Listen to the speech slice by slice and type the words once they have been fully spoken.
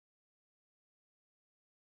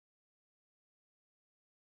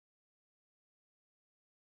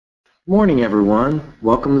Good morning, everyone.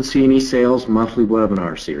 Welcome to C&E Sales Monthly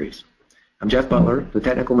Webinar Series. I'm Jeff Butler, the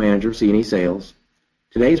Technical Manager of C&E Sales.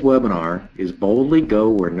 Today's webinar is Boldly Go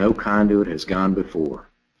Where No Conduit Has Gone Before.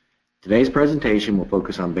 Today's presentation will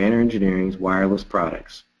focus on Banner Engineering's wireless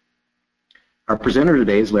products. Our presenter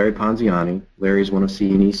today is Larry Ponziani. Larry is one of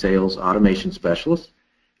C&E Sales Automation Specialists.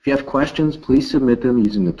 If you have questions, please submit them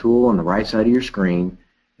using the tool on the right side of your screen,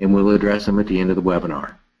 and we'll address them at the end of the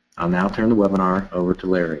webinar. I'll now turn the webinar over to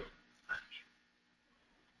Larry.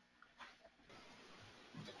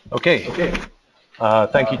 Okay.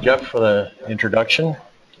 Thank you, Jeff, for the introduction.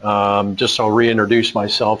 I'll reintroduce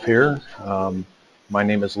myself here. My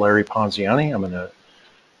name is Larry Ponziani. I'm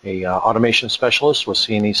an automation specialist with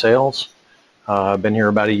C&E Sales. I've been here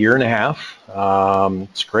about a year and a half.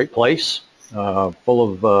 It's a great place, full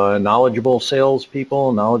of knowledgeable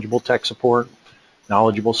salespeople, knowledgeable tech support,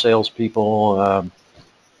 knowledgeable salespeople,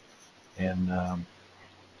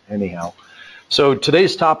 anyhow. So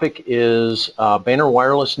today's topic is Banner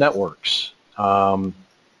Wireless Networks.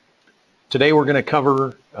 Today we're going to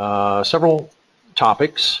cover several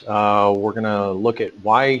topics. We're going to look at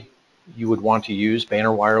why you would want to use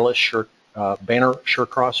Banner SureCross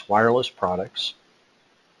wireless products.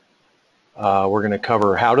 We're going to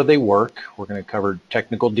cover how do they work. We're going to cover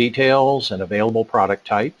technical details and available product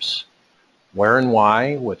types, where and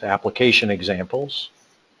why with application examples.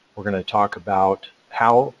 We're going to talk about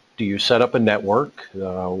how do you set up a network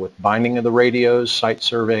with binding of the radios, site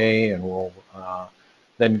survey, and we'll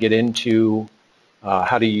then get into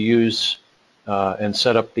how to use and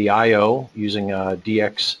set up the I/O using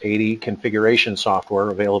DX80 configuration software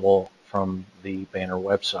available from the Banner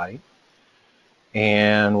website.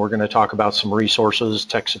 And we're going to talk about some resources,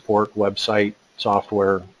 tech support, website,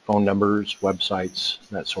 software, phone numbers, websites,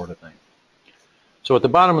 that sort of thing. So at the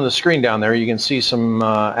bottom of the screen down there, you can see some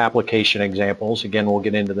application examples. Again, we'll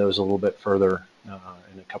get into those a little bit further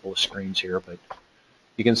in a couple of screens here, but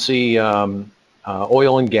you can see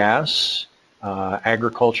oil and gas,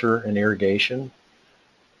 agriculture and irrigation,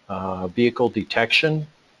 vehicle detection.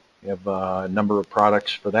 We have a number of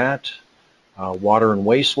products for that, water and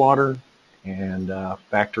wastewater, and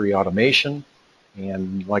factory automation.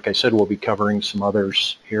 And like I said, we'll be covering some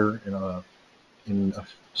others here in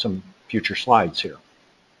some future slides here.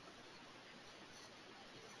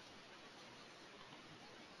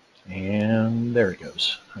 And there it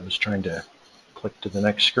goes. I was trying to click to the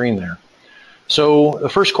next screen there. So the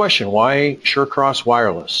first question, why SureCross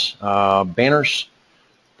Wireless? Banner's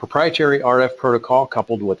proprietary RF protocol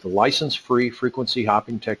coupled with the license-free frequency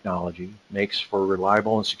hopping technology makes for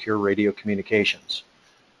reliable and secure radio communications.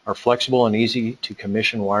 Our flexible and easy to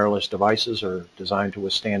commission wireless devices are designed to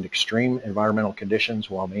withstand extreme environmental conditions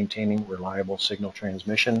while maintaining reliable signal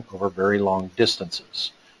transmission over very long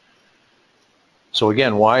distances. So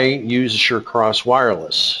again, why use SureCross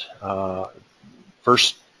Wireless?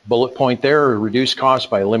 First bullet point there, reduce costs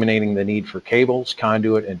by eliminating the need for cables,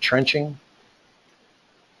 conduit, and trenching.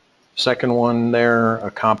 Second one there,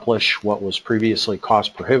 accomplish what was previously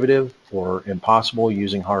cost prohibitive or impossible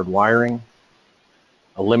using hard wiring.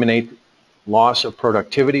 Eliminate loss of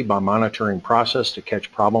productivity by monitoring process to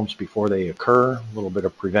catch problems before they occur. A little bit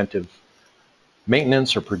of preventive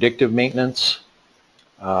maintenance or predictive maintenance.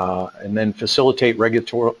 And then facilitate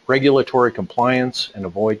regulatory compliance and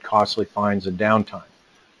avoid costly fines and downtime.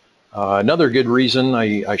 Another good reason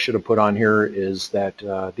I should have put on here is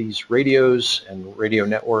that these radios and radio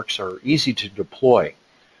networks are easy to deploy.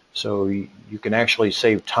 So you can actually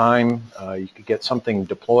save time. You could get something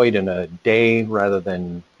deployed in a day rather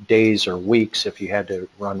than days or weeks if you had to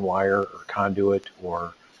run wire or conduit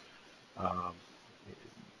or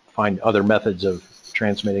find other methods of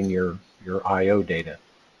transmitting your I/O data.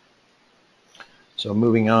 So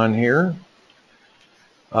moving on here.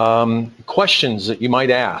 Questions that you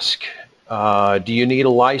might ask. Do you need a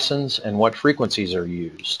license and what frequencies are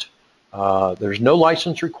used? There's no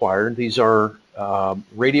license required. These are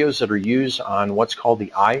radios that are used on what's called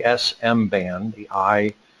the ISM band, the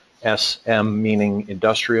ISM meaning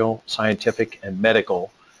industrial, scientific, and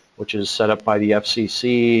medical, which is set up by the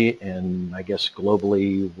FCC and I guess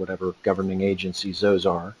globally whatever governing agencies those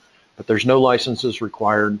are. But there's no licenses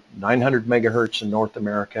required, 900 megahertz in North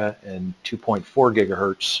America and 2.4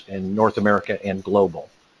 gigahertz in North America and global.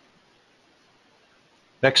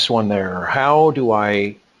 Next one there, how do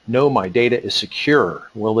I know my data is secure?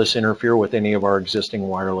 Will this interfere with any of our existing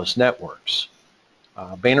wireless networks?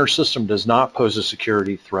 Banner system does not pose a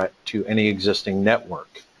security threat to any existing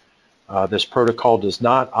network. This protocol does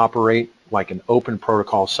not operate like an open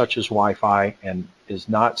protocol such as Wi-Fi and is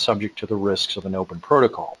not subject to the risks of an open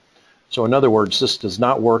protocol. So in other words, this does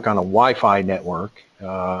not work on a Wi-Fi network.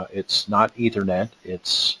 It's not Ethernet.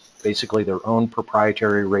 It's basically their own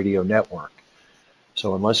proprietary radio network.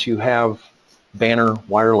 So unless you have Banner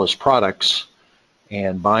wireless products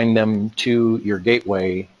and bind them to your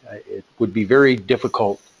gateway, it would be very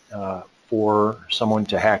difficult for someone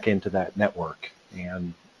to hack into that network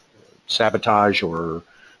and sabotage or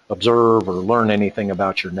observe or learn anything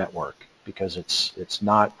about your network, because it's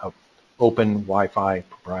not an open Wi-Fi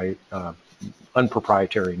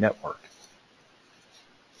unproprietary network.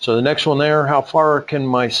 So the next one there, how far can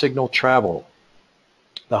my signal travel?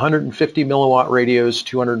 The 150 milliwatt radios,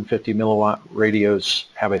 250 milliwatt radios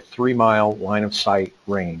have a 3-mile line of sight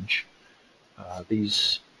range.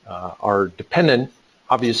 These are dependent,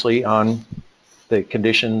 obviously, on the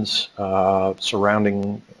conditions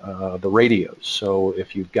surrounding the radios. So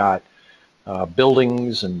if you've got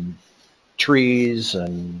buildings and trees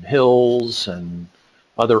and hills and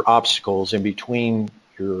other obstacles in between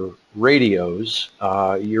your radios,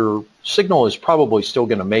 your signal is probably still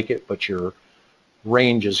going to make it, but your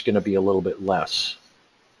range is going to be a little bit less.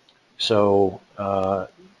 So, and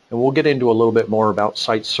we'll get into a little bit more about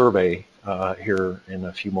site survey here in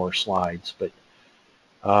a few more slides, but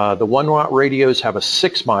the 1-watt radios have a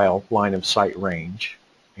 6-mile line of sight range,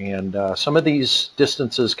 and some of these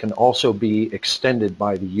distances can also be extended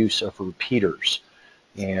by the use of repeaters,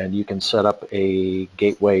 and you can set up a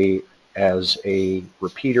gateway as a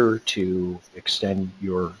repeater to extend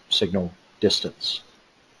your signal distance.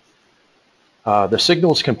 The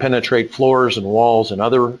signals can penetrate floors and walls and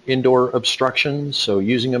other indoor obstructions, so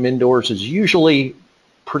using them indoors is usually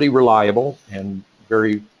pretty reliable and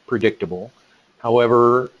very predictable.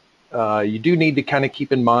 However, you do need to kind of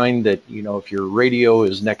keep in mind that, you know, if your radio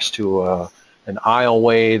is next to an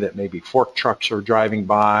aisleway that maybe fork trucks are driving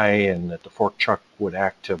by, and that the fork truck would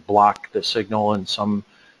act to block the signal in some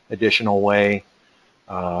additional way.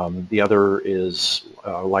 The other is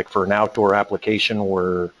like for an outdoor application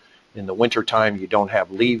where in the wintertime you don't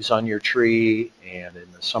have leaves on your tree, and in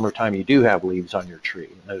the summertime you do have leaves on your tree.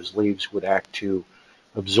 And those leaves would act to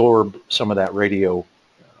absorb some of that radio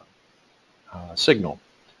signal.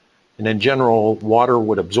 And in general, water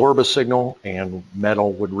would absorb a signal and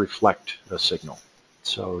metal would reflect a signal.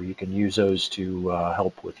 So you can use those to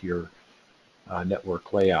help with your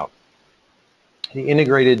network layout. The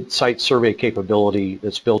integrated site survey capability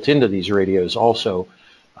that's built into these radios also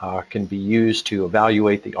can be used to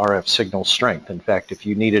evaluate the RF signal strength. In fact, if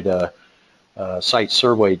you needed a site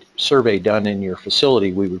survey done in your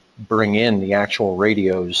facility, we would bring in the actual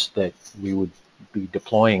radios that we would be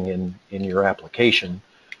deploying in your application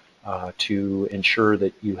to ensure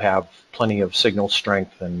that you have plenty of signal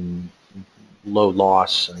strength and low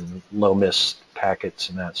loss and low miss packets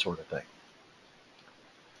and that sort of thing.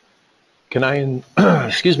 Can I,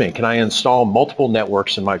 excuse me, can I install multiple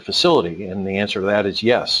networks in my facility? And the answer to that is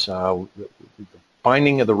yes. The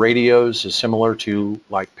binding of the radios is similar to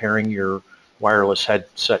like pairing your wireless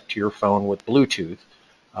headset to your phone with Bluetooth,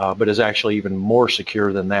 but is actually even more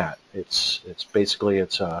secure than that. It's basically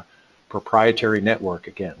a proprietary network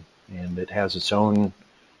again, and it has its own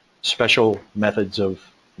special methods of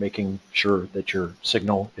making sure that your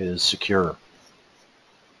signal is secure.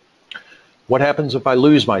 What happens if I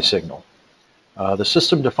lose my signal? The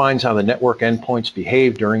system defines how the network endpoints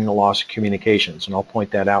behave during the loss of communications, and I'll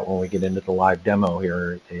point that out when we get into the live demo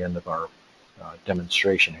here at the end of our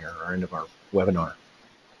demonstration here, or end of our webinar.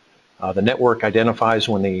 The network identifies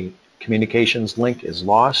when the communications link is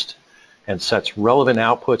lost and sets relevant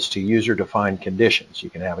outputs to user-defined conditions. You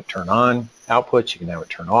can have it turn on outputs, you can have it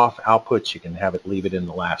turn off outputs, you can have it leave it in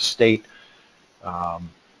the last state.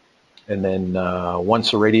 And then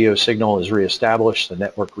once the radio signal is reestablished, the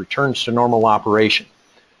network returns to normal operation.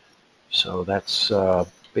 So that's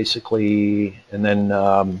basically, and then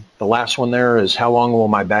the last one there is how long will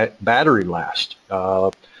my battery last?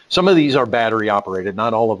 Some of these are battery operated,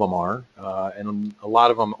 not all of them are, and a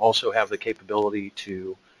lot of them also have the capability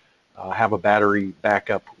to have a battery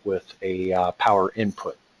backup with a power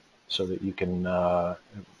input, so that you can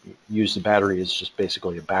use the battery as just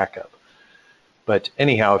basically a backup. But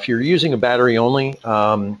anyhow, if you're using a battery only,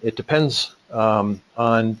 it depends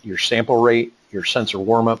on your sample rate, your sensor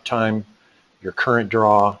warm-up time, your current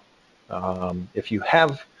draw. If you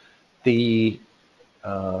have the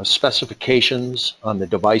specifications on the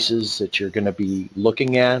devices that you're going to be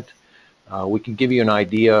looking at, we can give you an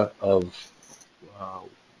idea of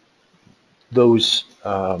those,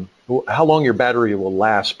 how long your battery will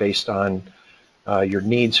last based on your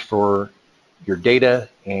needs for your data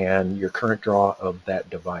and your current draw of that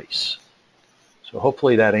device. So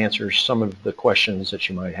hopefully that answers some of the questions that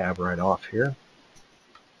you might have right off here.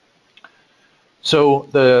 So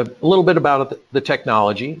a little bit about the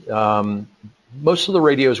technology. Most of the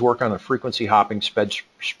radios work on a frequency hopping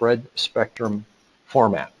spread spectrum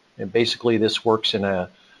format. And basically this works in a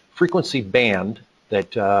frequency band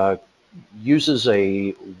that uses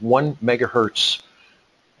a 1 megahertz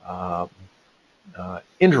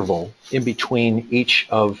interval in between each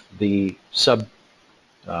of the sub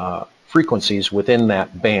frequencies within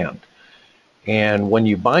that band. And when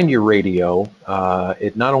you bind your radio,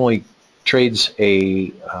 it not only trades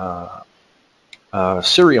a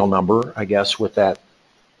serial number, I guess, with that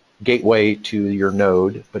gateway to your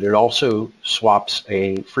node, but it also swaps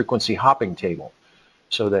a frequency hopping table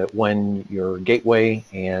so that when your gateway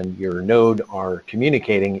and your node are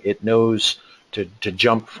communicating, it knows to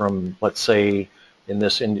jump from, let's say, in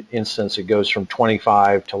this instance, it goes from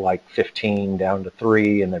 25 to like 15 down to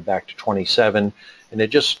 3 and then back to 27, and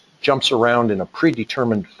it just jumps around in a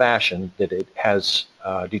predetermined fashion that it has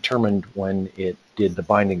determined when it did the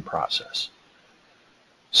binding process.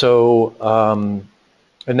 So,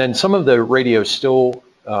 and then some of the radios still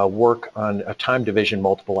work on a time division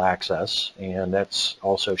multiple access, and that's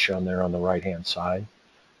also shown there on the right-hand side.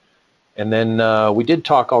 And then we did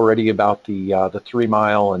talk already about the 3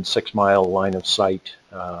 mile and 6 mile line of sight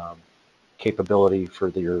capability for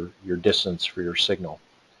your distance for your signal.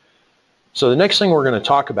 So the next thing we're going to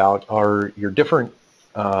talk about are your different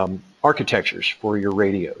architectures for your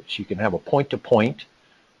radios. You can have a point-to-point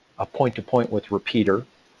with repeater,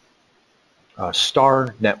 a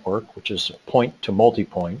star network, which is point to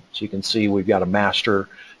multi-point. So you can see we've got a master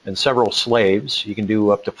and several slaves. You can do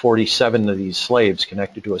up to 47 of these slaves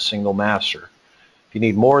connected to a single master. If you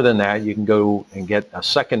need more than that, you can go and get a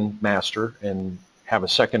second master and have a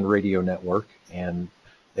second radio network, and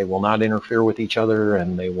they will not interfere with each other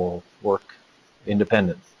and they will work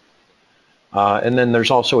independent. And then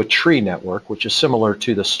there's also a tree network, which is similar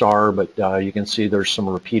to the star, but you can see there's some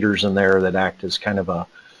repeaters in there that act as kind of a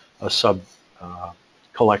sub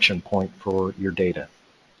collection point for your data.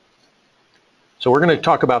 So we're going to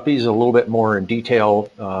talk about these a little bit more in detail,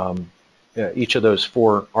 each of those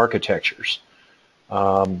 4 architectures.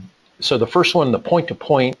 So the first one, the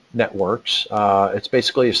point-to-point networks, it's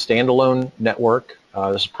basically a standalone network.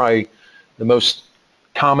 This is probably the most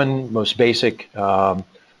common, most basic.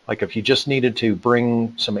 Like if you just needed to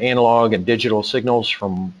bring some analog and digital signals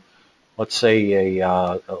from, let's say,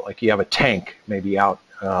 like you have a tank maybe out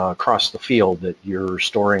across the field that you're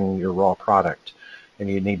storing your raw product, and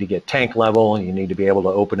you need to get tank level, and you need to be able to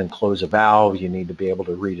open and close a valve, you need to be able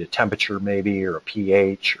to read a temperature maybe, or a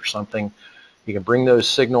pH or something. You can bring those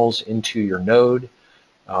signals into your node,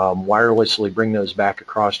 wirelessly bring those back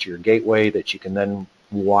across to your gateway that you can then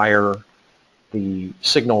wire the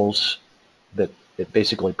signals that it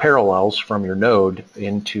basically parallels from your node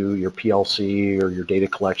into your PLC or your data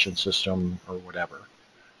collection system or whatever.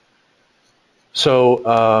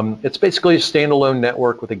 So it's basically a standalone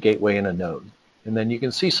network with a gateway and a node. And then you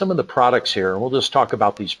can see some of the products here, and we'll just talk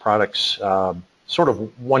about these products sort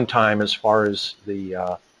of one time as far as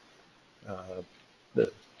the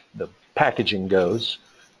packaging goes.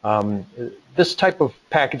 This type of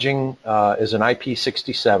packaging is an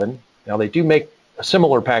IP67. Now they do make a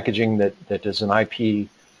similar packaging that is an IP,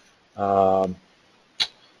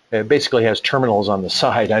 it basically has terminals on the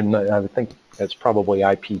side. I think that's probably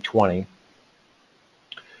IP20.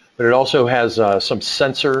 But it also has some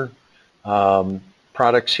sensor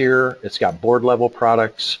products here. It's got board level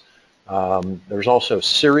products. There's also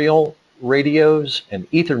serial radios and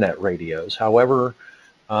Ethernet radios. However,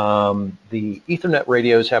 the Ethernet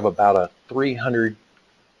radios have about a 300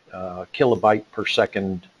 kilobyte per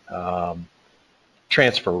second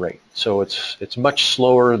transfer rate. So it's much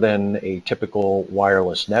slower than a typical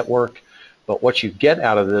wireless network. But what you get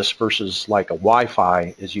out of this versus like a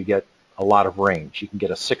Wi-Fi is you get a lot of range. You can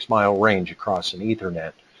get a 6 mile range across an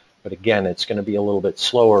Ethernet. But again, it's going to be a little bit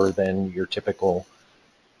slower than your typical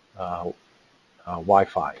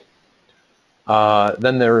Wi-Fi.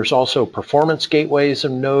 Then there's also performance gateways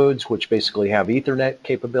and nodes, which basically have Ethernet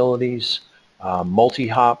capabilities,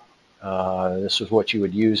 multi-hop. This is what you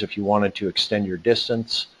would use if you wanted to extend your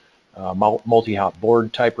distance, multi-hop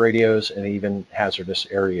board type radios, and even hazardous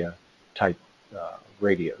area type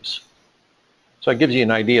radios. So it gives you an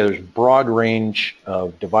idea. There's a broad range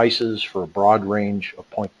of devices for a broad range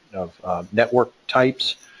of network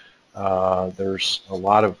types. There's a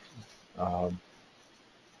lot of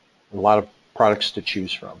products to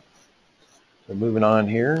choose from. So moving on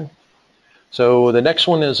here. So the next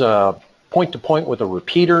one is a point-to-point with a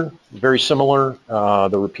repeater. Very similar.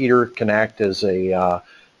 The repeater can act as a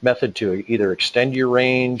method to either extend your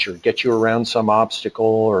range or get you around some obstacle,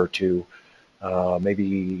 or to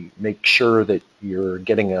maybe make sure that you're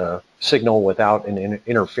getting a signal without an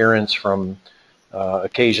interference from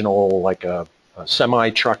occasional, like a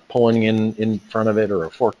semi-truck pulling in front of it, or a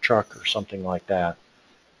fork truck or something like that.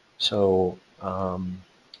 So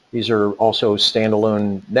these are also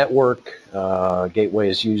standalone network. Gateway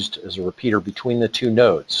is used as a repeater between the two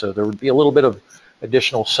nodes. So there would be a little bit of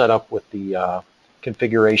additional setup with the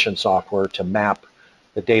configuration software to map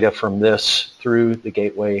the data from this through the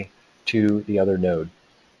gateway to the other node.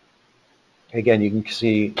 Again, you can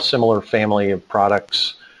see similar family of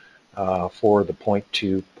products for the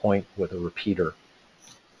point-to-point with a repeater.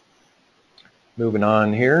 Moving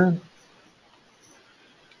on here.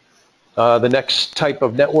 The next type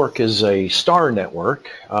of network is a star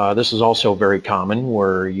network. This is also very common,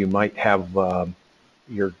 where you might have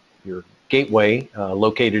your gateway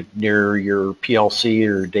located near your PLC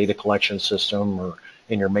or data collection system, or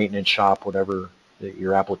in your maintenance shop, whatever that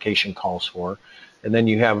your application calls for. And then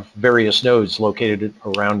you have various nodes located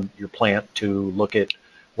around your plant to look at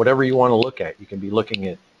whatever you want to look at. You can be looking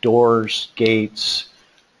at doors, gates,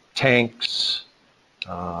 tanks,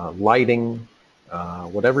 lighting,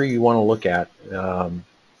 whatever you want to look at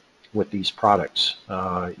with these products.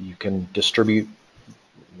 You can distribute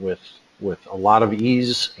with a lot of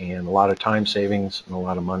ease and a lot of time savings and a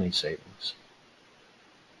lot of money savings.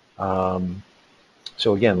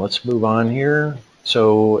 So again, let's move on here.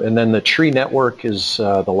 So, and then the tree network is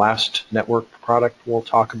the last network product we'll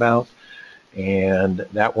talk about. And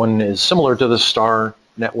that one is similar to the star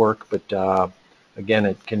network, but again,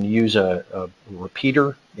 it can use a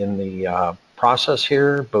repeater in the process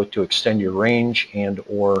here, both to extend your range and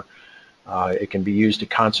or it can be used to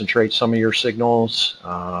concentrate some of your signals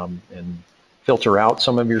and filter out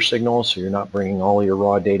some of your signals, so you're not bringing all your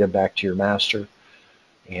raw data back to your master.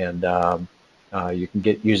 And you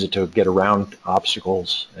can use it to get around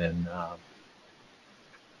obstacles. And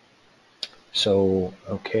so,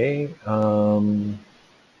 okay,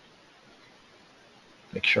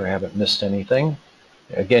 make sure I haven't missed anything.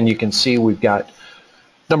 Again, you can see we've got a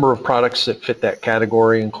number of products that fit that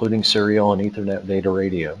category, including serial and Ethernet data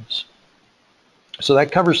radios. So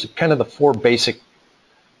that covers kind of the four basic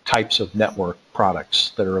types of network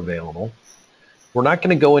products that are available. We're not going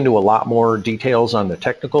to go into a lot more details on the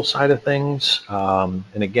technical side of things. And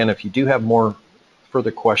again, if you do have more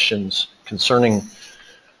further questions concerning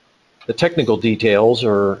the technical details,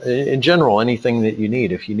 or in general anything that you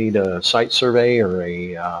need, if you need a site survey or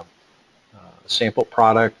a sample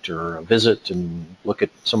product or a visit and look at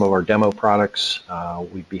some of our demo products,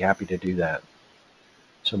 we'd be happy to do that.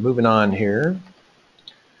 So moving on here.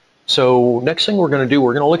 So next thing we're going to do,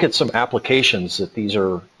 we're going to look at some applications that these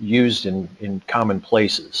are used in common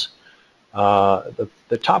places. The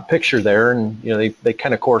top picture there, and you know, they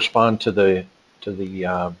kind of correspond to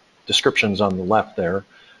the descriptions on the left there.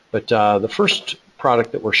 But the first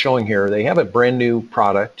product that we're showing here, they have a brand new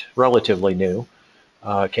product, relatively new,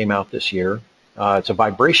 came out this year. It's a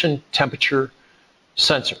vibration temperature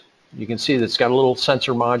sensor. You can see that it's got a little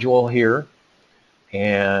sensor module here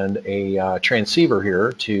and a transceiver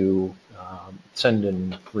here to send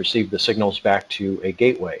and receive the signals back to a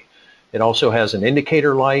gateway. It also has an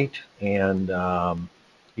indicator light, and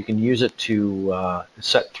you can use it to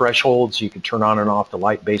set thresholds. You can turn on and off the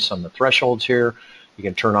light based on the thresholds here. You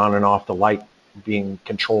can turn on and off the light being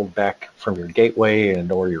controlled back from your gateway and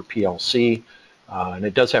or your PLC. And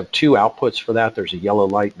it does have two outputs for that. There's a yellow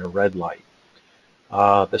light and a red light.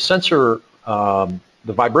 The sensor,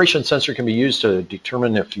 the vibration sensor, can be used to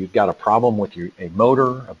determine if you've got a problem with a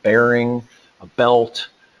motor, a bearing, a belt.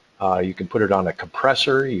 You can put it on a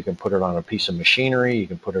compressor. You can put it on a piece of machinery. You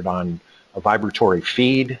can put it on a vibratory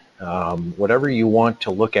feed. Whatever you want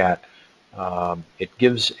to look at, it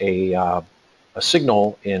gives a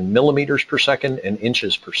signal in millimeters per second and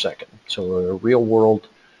inches per second. So real world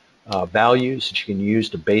values that you can use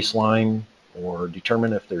to baseline or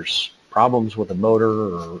determine if there's problems with a motor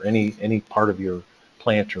or any part of your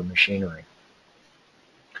plant or machinery.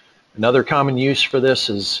 Another common use for this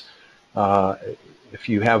is if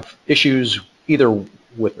you have issues either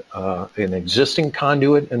with an existing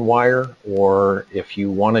conduit and wire, or if you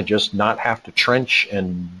want to just not have to trench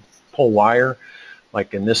and pull wire.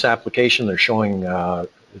 Like in this application, they're showing that,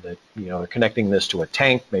 you know, they're connecting this to a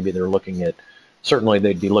tank. Maybe they're looking at, certainly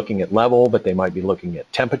they'd be looking at level, but they might be looking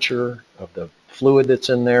at temperature of the fluid that's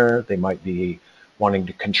in there. They might be wanting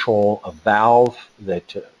to control a valve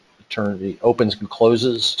that opens and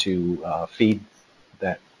closes to feed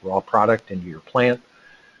that raw product into your plant.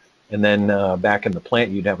 And then back in the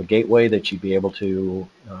plant, you'd have a gateway that you'd be able to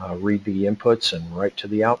read the inputs and write to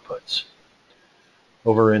the outputs.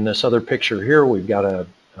 Over in this other picture here, we've got a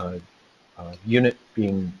unit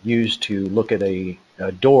being used to look at a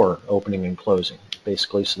door opening and closing,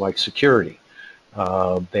 basically it's like security.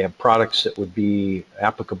 They have products that would be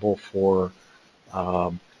applicable for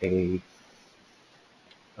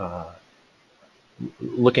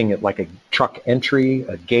looking at like a truck entry,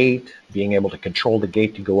 a gate, being able to control the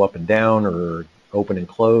gate to go up and down or open and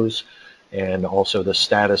close, and also the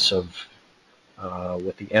status of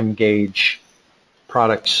with the M-gauge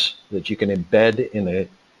products that you can embed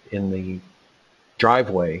in the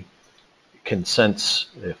driveway, can sense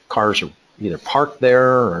if cars are either parked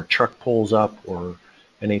there or a truck pulls up or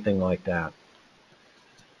anything like that.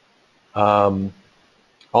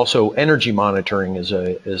 Also, energy monitoring is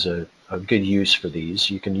a good use for these.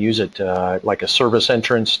 You can use it like a service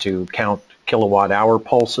entrance to count kilowatt-hour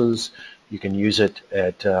pulses. You can use it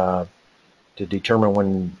at to determine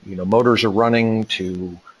when motors are running,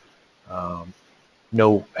 to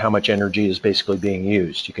know how much energy is basically being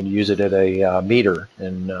used. You can use it at a meter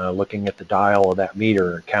and looking at the dial of that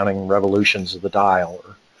meter, counting revolutions of the dial,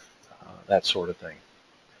 or that sort of thing.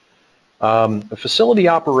 The facility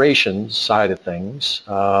operations side of things,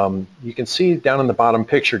 you can see down in the bottom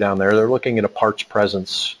picture down there, they're looking at a parts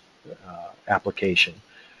presence application.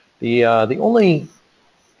 The only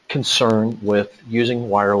concern with using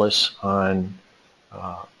wireless on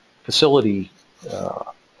facility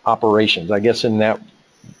operations, I guess in that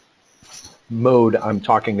mode I'm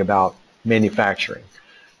talking about manufacturing,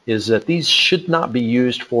 is that these should not be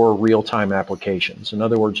used for real-time applications. In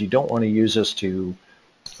other words, you don't want to use this to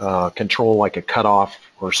control like a cutoff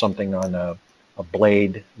or something on a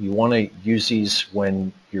blade. You want to use these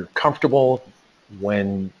when you're comfortable,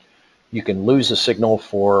 when you can lose a signal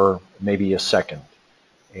for maybe a second,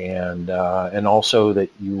 and also that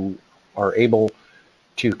you are able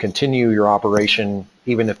to continue your operation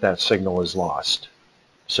even if that signal is lost.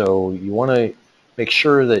 So you want to make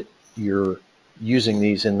sure that you're using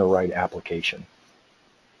these in the right application.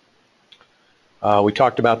 We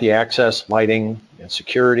talked about the access, lighting, and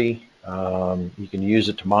security. You can use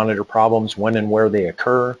it to monitor problems when and where they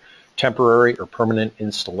occur, temporary or permanent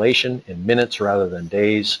installation in minutes rather than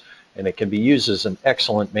days, and it can be used as an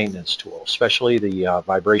excellent maintenance tool, especially the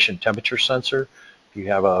vibration temperature sensor. If you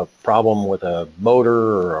have a problem with a motor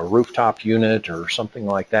or a rooftop unit or something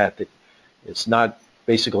like that, that it's not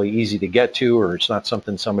basically easy to get to, or it's not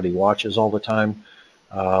something somebody watches all the time,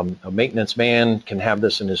 a maintenance man can have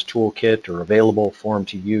this in his toolkit or available for him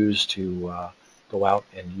to use to go out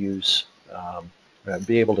and use,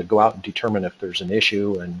 be able to go out and determine if there's an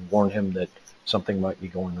issue and warn him that something might be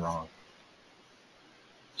going wrong.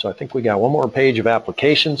 So I think we got one more page of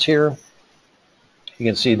applications here. You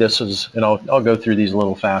can see this is, and I'll go through these a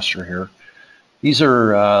little faster here. These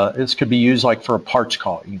are, this could be used like for a parts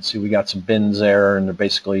call. You can see we got some bins there, and they're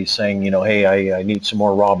basically saying, hey, I need some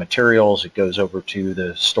more raw materials. It goes over to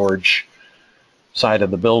the storage side of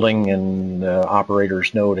the building, and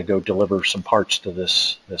operators know to go deliver some parts to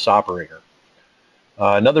this operator.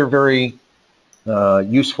 Another very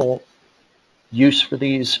useful use for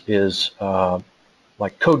these is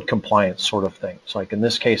like code compliance sort of things. Like in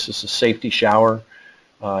this case, this is a safety shower.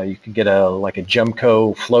 You can get like a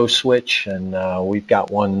Gemco flow switch, and we've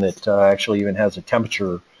got one that actually even has a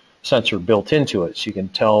temperature sensor built into it, so you can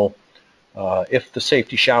tell if the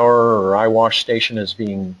safety shower or eye wash station is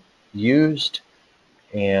being used,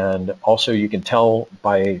 and also you can tell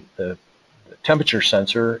by the temperature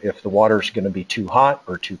sensor if the water is going to be too hot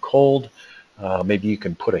or too cold. Maybe you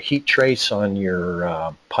can put a heat trace on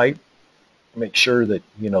your pipe, make sure that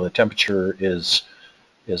the temperature is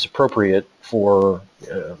appropriate for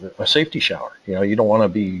a safety shower. You don't want to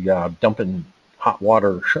be dumping hot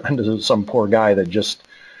water into some poor guy that just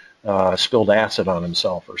spilled acid on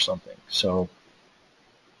himself or something. So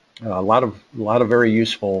a lot of very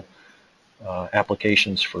useful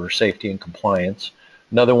applications for safety and compliance.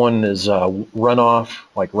 Another one is runoff,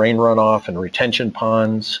 like rain runoff and retention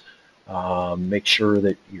ponds. Make sure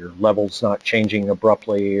that your level's not changing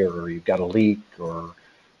abruptly, or you've got a leak, or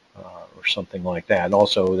something like that, and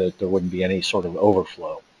also that there wouldn't be any sort of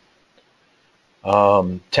overflow.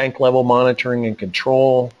 Tank level monitoring and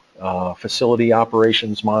control, facility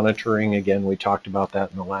operations monitoring, again we talked about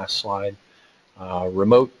that in the last slide.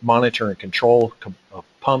 Remote monitor and control of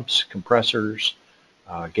pumps, compressors,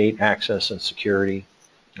 gate access and security.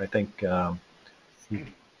 I think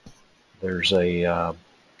there's a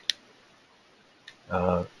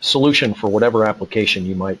solution for whatever application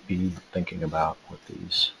you might be thinking about with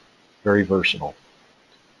these. Very versatile.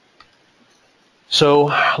 So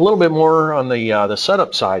a little bit more on the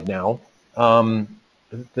setup side now.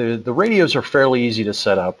 The radios are fairly easy to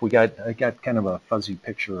set up. I got kind of a fuzzy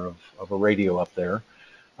picture of a radio up there.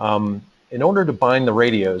 in order to bind the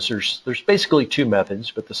radios, there's basically two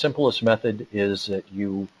methods, but the simplest method is that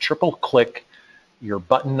you triple click your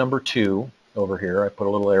button number 2 over here. I put a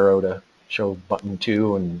little arrow to show button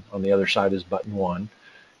 2, and on the other side is button 1.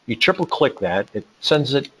 You triple click that, it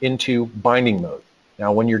sends it into binding mode.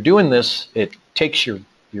 Now when you're doing this, it takes your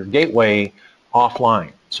gateway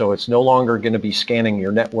offline. So it's no longer going to be scanning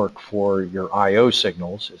your network for your I/O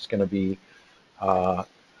signals. It's going to be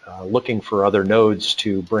looking for other nodes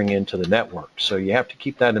to bring into the network. So you have to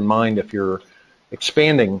keep that in mind if you're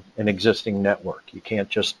expanding an existing network. You can't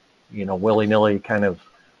just, willy-nilly kind of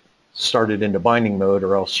start it into binding mode,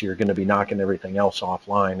 or else you're going to be knocking everything else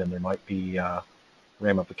offline, and there might be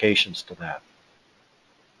ramifications to that.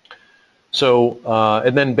 So,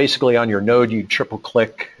 and then basically on your node, you triple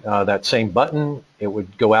click that same button. It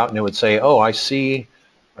would go out and it would say, oh, I see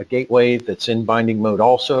a gateway that's in binding mode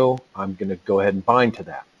also. I'm going to go ahead and bind to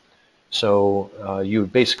that. So you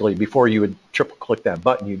would basically, before you would triple click that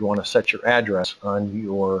button, you'd want to set your address on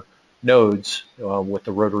your nodes with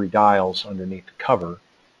the rotary dials underneath the cover.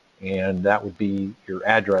 And that would be your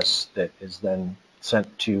address that is then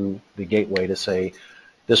sent to the gateway to say,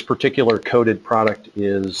 this particular coded product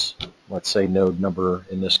is, let's say, node number,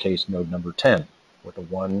 in this case, node number 10, with a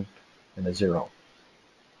 1 and a 0.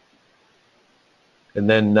 And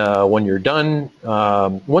then when you're done,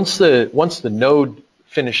 once the node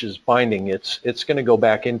finishes binding, it's going to go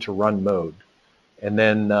back into run mode. And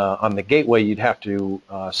then on the gateway, you'd have to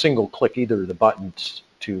single click either of the buttons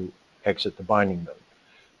to exit the binding mode.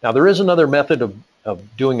 Now there is another method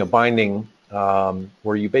of doing a binding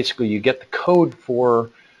where you get the code for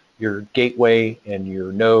your gateway and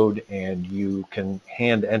your node, and you can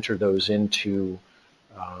hand enter those into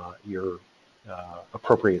your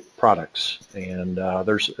appropriate products. And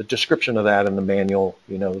there's a description of that in the manual.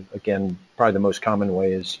 Again, probably the most common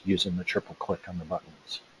way is using the triple click on the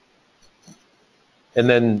buttons. And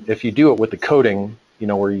then if you do it with the coding,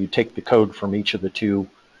 where you take the code from each of the two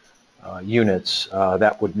units,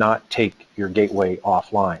 that would not take your gateway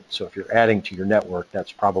offline. So if you're adding to your network,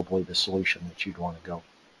 that's probably the solution that you'd want to go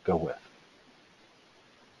with.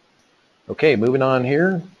 Okay, moving on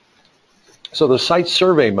here. So the site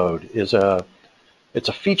survey mode is it's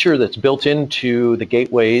a feature that's built into the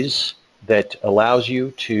gateways that allows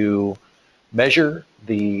you to measure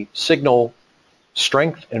the signal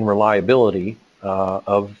strength and reliability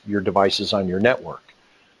of your devices on your network.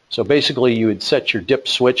 So basically you would set your dip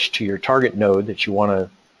switch to your target node that you want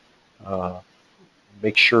to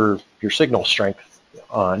make sure your signal strength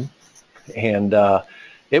on, and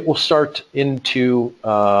it will start into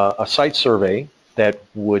a site survey that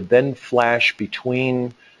would then flash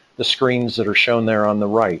between the screens that are shown there on the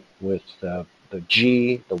right with the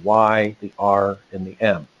G, the Y, the R, and the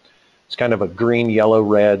M. It's kind of a green, yellow,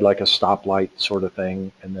 red, like a stoplight sort of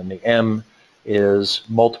thing, and then the M is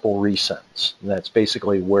multiple resends. And that's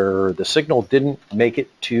basically where the signal didn't make it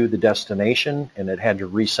to the destination and it had to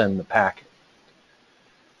resend the packet.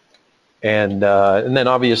 And then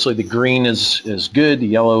obviously the green is good, the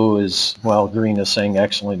yellow is, well, green is saying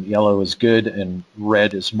excellent, yellow is good, and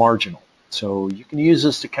red is marginal. So you can use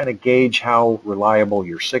this to kind of gauge how reliable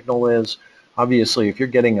your signal is. Obviously, if you're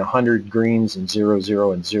getting 100 greens and 0,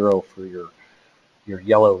 0, and 0 for your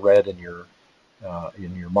yellow, red, and your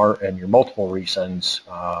multiple resends,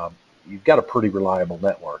 you've got a pretty reliable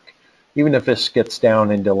network. Even if this gets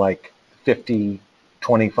down into like 50,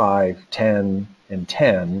 25, 10, and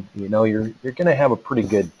 10, you're going to have a pretty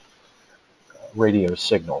good radio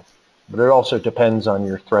signal. But it also depends on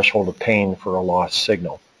your threshold of pain for a lost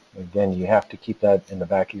signal. Again, you have to keep that in the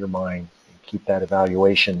back of your mind and keep that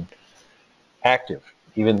evaluation active,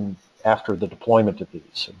 even after the deployment of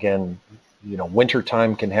these. Again, winter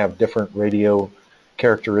time can have different radio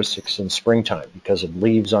characteristics than springtime because of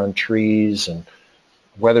leaves on trees and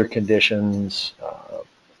weather conditions,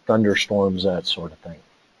 thunderstorms, that sort of thing.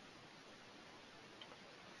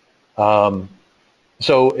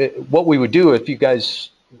 What we would do if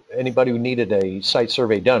anybody who needed a site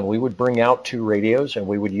survey done, we would bring out 2 radios and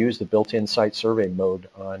we would use the built-in site survey mode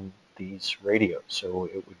on these radios. So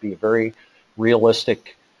it would be a very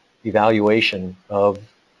realistic evaluation of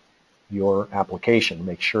your application.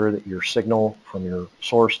 Make sure that your signal from your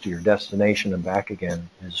source to your destination and back again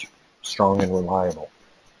is strong and reliable.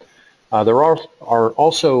 There are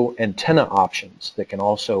also antenna options that can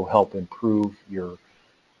also help improve your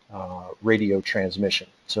radio transmission.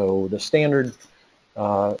 So the standard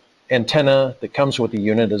antenna that comes with the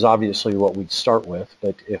unit is obviously what we'd start with,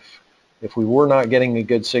 but if we were not getting a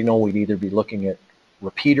good signal, we'd either be looking at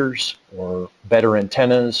repeaters or better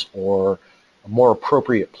antennas or a more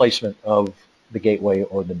appropriate placement of the gateway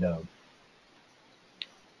or the node.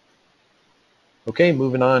 Okay,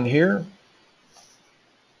 moving on here.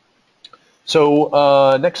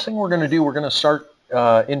 So next thing we're going to do, we're going to start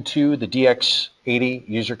into the DX80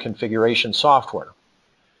 user configuration software.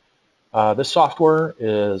 This software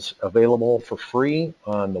is available for free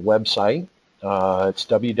on the website. It's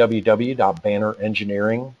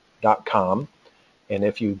www.bannerengineering.com. And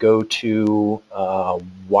if you go to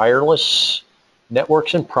wireless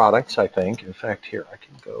networks and products, I think, in fact, here, I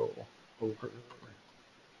can go over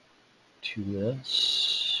to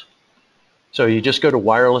this. So you just go to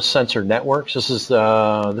wireless sensor networks. This is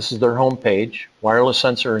their home page, wireless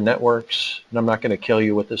sensor networks. And I'm not going to kill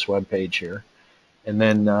you with this web page here. And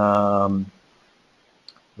then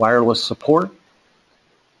wireless support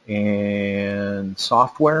and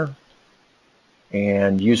software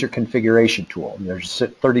and user configuration tool. And there's a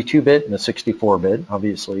 32-bit and a 64-bit.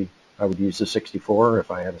 Obviously, I would use the 64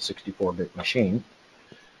 if I had a 64-bit machine.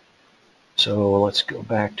 So let's go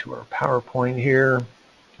back to our PowerPoint here.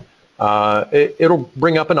 It'll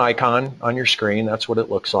bring up an icon on your screen. That's what it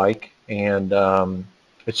looks like. And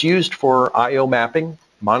it's used for I/O mapping,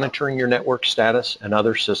 monitoring your network status, and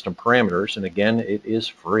other system parameters. And again, it is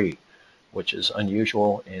free, which is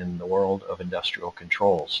unusual in the world of industrial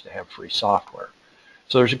controls to have free software.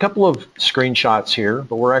 So there's a couple of screenshots here,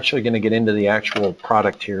 but we're actually going to get into the actual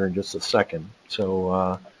product here in just a second.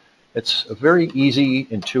 So it's a very easy,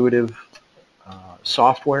 intuitive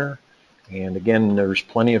software. And again, there's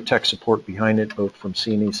plenty of tech support behind it, both from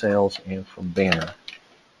C&E Sales and from Banner.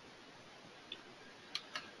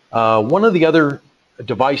 One of the other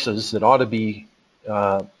devices that ought to be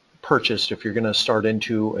purchased if you're going to start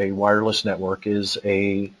into a wireless network is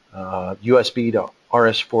a USB to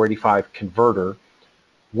RS-485 converter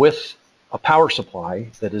with a power supply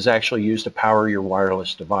that is actually used to power your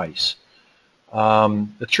wireless device.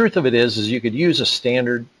 The truth of it is you could use a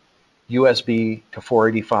standard USB to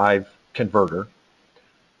 485 converter.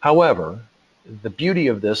 However, the beauty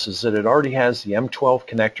of this is that it already has the M12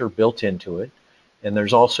 connector built into it, and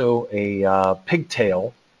there's also a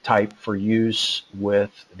pigtail type for use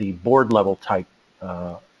with the board level type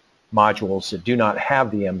modules that do not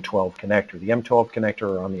have the M12 connector. The M12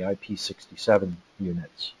 connector are on the IP67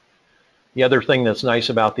 units. The other thing that's nice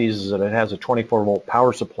about these is that it has a 24 volt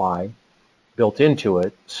power supply built into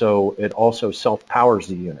it, so it also self-powers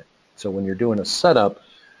the unit. So when you're doing a setup,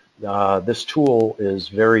 this tool is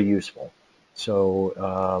very useful.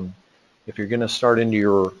 So if you're going to start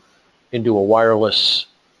into a wireless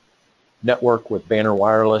network with Banner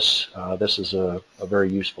Wireless, this is a very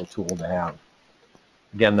useful tool to have.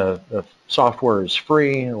 Again, the software is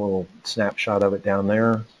free. A little snapshot of it down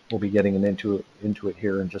there. We'll be getting into it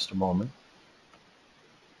here in just a moment.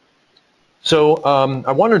 So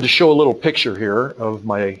I wanted to show a little picture here of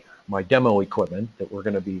my demo equipment that we're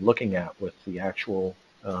going to be looking at with the actual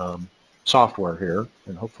software here,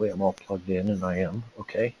 and hopefully I'm all plugged in, and I am.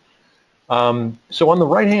 Okay. So on the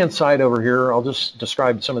right-hand side over here, I'll just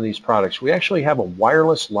describe some of these products. We actually have a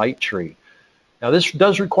wireless light tree. Now this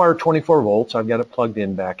does require 24 volts. I've got it plugged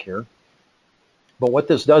in back here. But what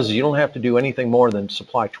this does is you don't have to do anything more than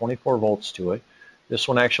supply 24 volts to it. This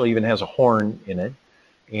one actually even has a horn in it.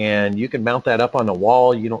 And you can mount that up on the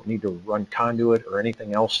wall. You don't need to run conduit or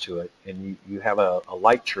anything else to it. And you have a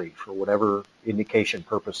light tree for whatever indication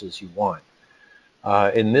purposes you want.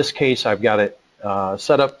 In this case, I've got it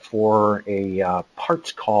set up for a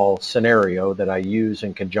parts call scenario that I use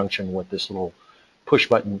in conjunction with this little push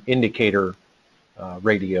button indicator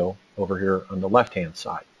radio over here on the left-hand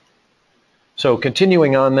side. So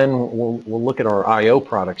continuing on then, we'll look at our I/O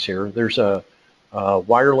products here. There's a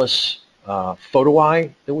wireless photo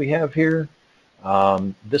eye that we have here.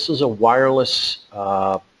 This is a wireless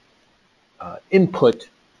input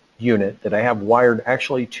unit that I have wired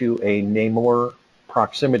actually to a Namor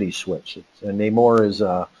proximity switch. Namor is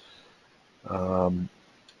a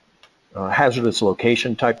hazardous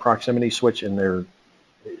location type proximity switch, and they're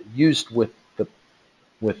used with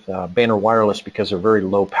Banner Wireless because they're very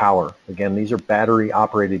low power. Again, these are battery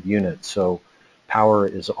operated units, so power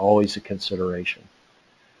is always a consideration.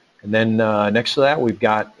 And then next to that, we've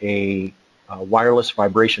got a wireless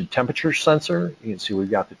vibration temperature sensor. You can see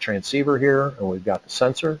we've got the transceiver here, and we've got the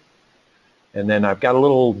sensor. And then I've got a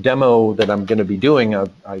little demo that I'm going to be doing.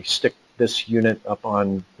 I stick this unit up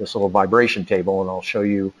on this little vibration table, and I'll show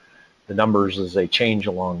you the numbers as they change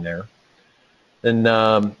along there. Then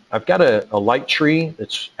I've got a light tree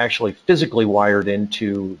that's actually physically wired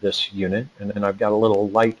into this unit, and then I've got a little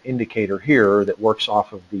light indicator here that works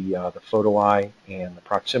off of the photo eye and the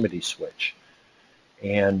proximity switch.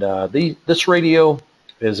 And this radio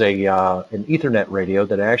is an Ethernet radio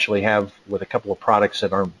that I actually have with a couple of products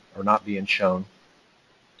that are not being shown.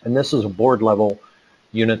 And this is a board level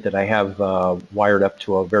unit that I have wired up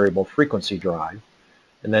to a variable frequency drive.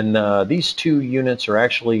 And then these two units are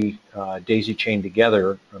actually daisy chained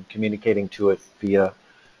together. I'm communicating to it via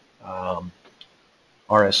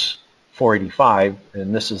RS-485,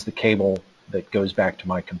 and this is the cable that goes back to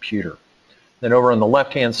my computer. Then over on the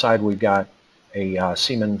left-hand side, we've got a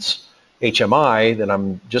Siemens HMI that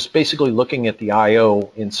I'm just basically looking at the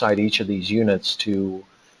I/O inside each of these units to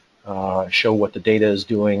show what the data is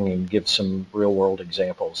doing and give some real-world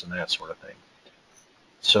examples and that sort of thing.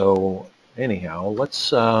 So anyhow,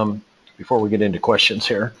 let's, before we get into questions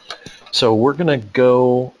here, so we're going to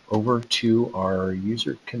go over to our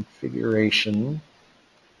user configuration.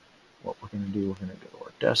 What we're going to do, we're going to go to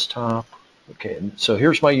our desktop. Okay, so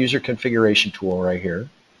here's my user configuration tool right here.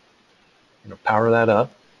 I'm going to power that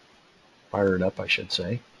up, fire it up, I should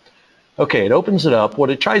say. Okay, it opens it up. What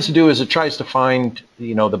it tries to do is it tries to find,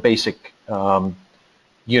 you know, the basic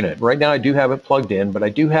unit. Right now I do have it plugged in, but I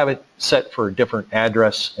do have it set for a different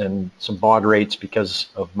address and some baud rates because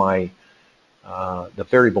of my the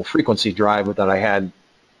variable frequency drive that I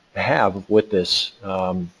have with this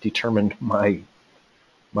determined my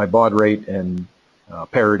baud rate and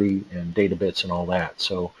parity and data bits and all that.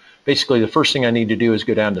 So basically the first thing I need to do is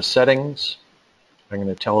go down to settings. I'm going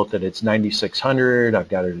to tell it that it's 9600, I've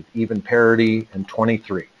got it at even parity, and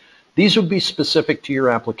 23. These would be specific to your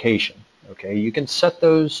application. Okay, you can set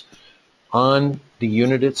those on the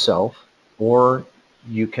unit itself, or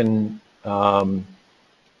you can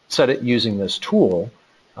set it using this tool.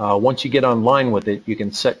 Once you get online with it, you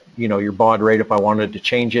can set, you know, your baud rate if I wanted to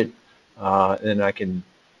change it, and I can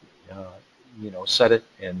you know, set it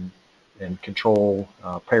and control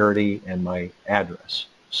parity and my address.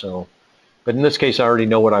 So, but in this case, I already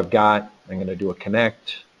know what I've got. I'm going to do a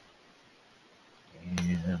connect,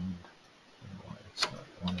 and it's not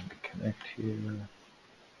wanting to connect here.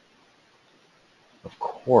 Of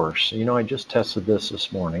course, you know, I just tested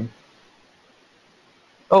this morning.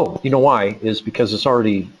 Oh, you know why? Is because it's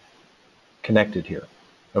already connected here.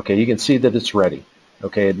 Okay, you can see that it's ready.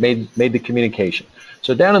 Okay, it made the communication.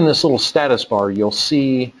 So down in this little status bar, you'll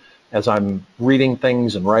see as I'm reading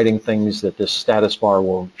things and writing things that this status bar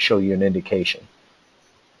will show you an indication.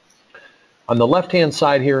 On the left-hand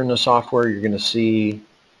side here in the software, you're going to see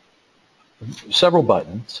several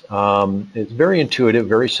buttons. It's very intuitive,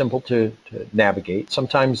 very simple to navigate.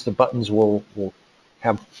 Sometimes the buttons will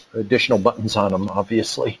have additional buttons on them,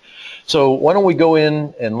 obviously. So why don't we go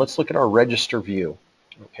in and let's look at our register view.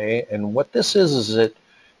 Okay, and what this is it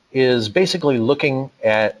is basically looking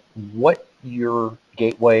at what your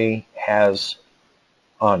gateway has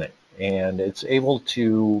on it, and it's able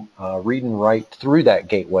to read and write through that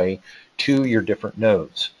gateway to your different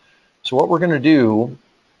nodes. So what we're going to do,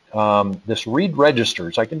 this read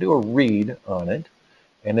registers, I can do a read on it,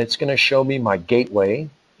 and it's going to show me my gateway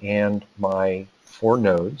and my 4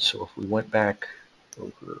 nodes. So if we went back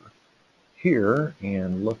over here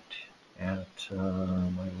and looked at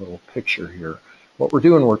my little picture here, what we're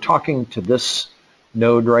doing, we're talking to this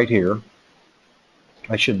node right here.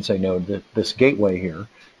 I shouldn't say node, this gateway here.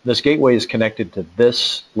 This gateway is connected to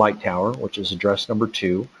this light tower, which is address number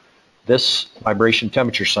 2, this vibration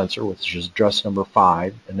temperature sensor, which is address number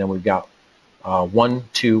 5, and then we've got 1,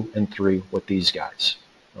 2, and 3 with these guys.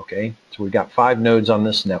 Okay, so we've got 5 nodes on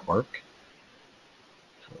this network.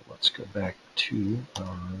 So let's go back to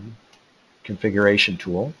our configuration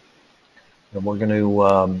tool. And we're going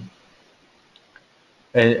to,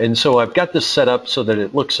 and so I've got this set up so that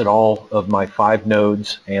it looks at all of my 5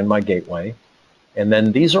 nodes and my gateway. And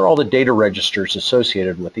then these are all the data registers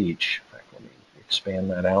associated with each. In fact, let me expand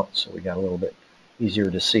that out so we got a little bit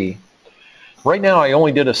easier to see. Right now I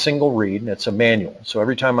only did a single read, and it's a manual. So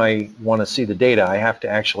every time I want to see the data, I have to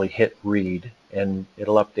actually hit read, and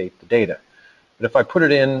it'll update the data. But if I put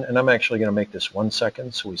it in, and I'm actually going to make this 1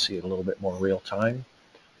 second so we see it a little bit more real time.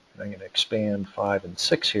 I'm going to expand 5 and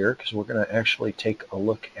 6 here because we're going to actually take a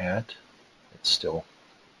look at, it's still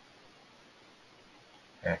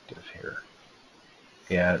active here.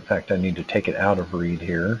 Yeah, in fact, I need to take it out of read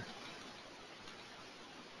here.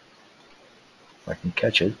 If I can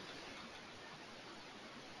catch it.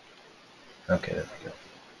 Okay, there we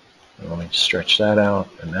go. Let me stretch that out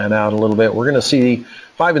and that out a little bit. We're going to see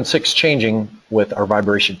 5 and 6 changing with our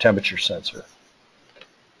vibration temperature sensor.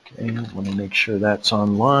 Okay, let me make sure that's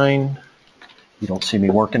online. You don't see me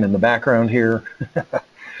working in the background here.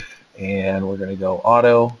 And we're going to go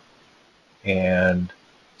auto. And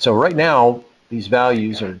so right now, these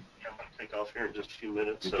values are... I'm going to take off here in just a few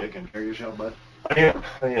minutes. You taking care of yourself, bud? I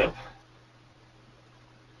am.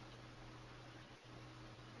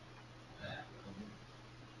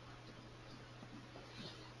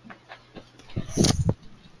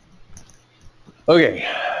 Okay,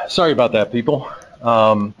 sorry about that, people.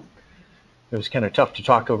 It was kind of tough to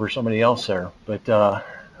talk over somebody else there, but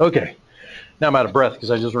okay. Now I'm out of breath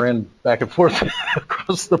because I just ran back and forth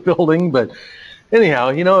across the building. But anyhow,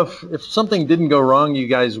 you know, if something didn't go wrong, you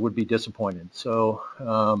guys would be disappointed. So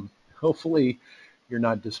hopefully you're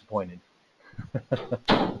not disappointed.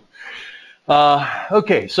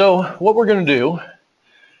 Okay, so what we're going to do,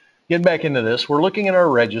 getting back into this, we're looking at our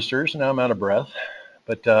registers. Now I'm out of breath,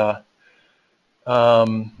 but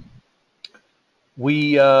what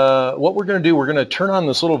we're going to do, we're going to turn on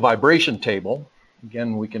this little vibration table.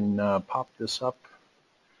 Again, we can pop this up.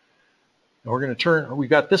 And we're going to we've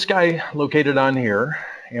got this guy located on here,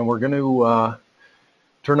 and we're going to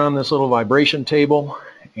turn on this little vibration table,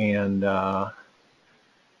 and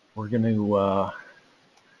we're going to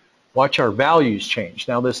watch our values change.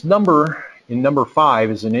 Now this number in number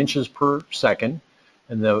 5 is in inches per second,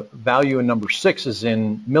 and the value in number 6 is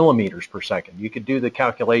in millimeters per second. You could do the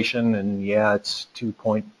calculation, and yeah, it's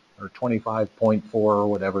 25.4 or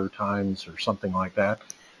whatever times or something like that.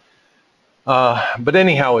 But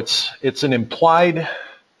anyhow, it's an implied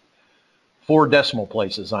 4 decimal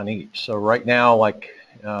places on each. So right now, like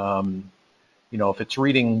you know, if it's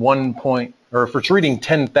reading if it's reading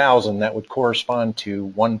 10,000, that would correspond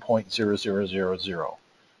to 1.0000.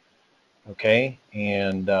 Okay,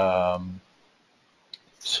 and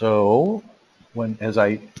so as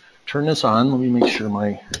I turn this on, let me make sure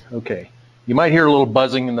okay. You might hear a little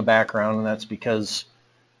buzzing in the background, and that's because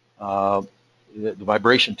the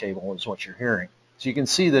vibration table is what you're hearing. So you can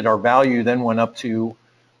see that our value then went up to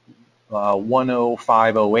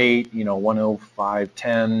 10508, you know,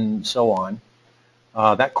 10510, so on.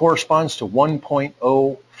 That corresponds to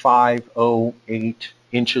 1.0508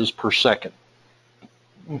 inches per second.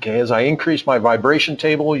 Okay, as I increase my vibration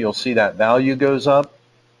table, you'll see that value goes up.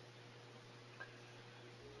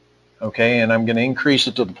 Okay, and I'm going to increase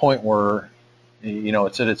it to the point where, you know,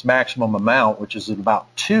 it's at its maximum amount, which is at about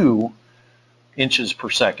 2 inches per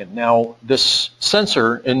second. Now, this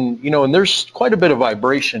sensor, and you know, and there's quite a bit of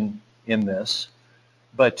vibration in this,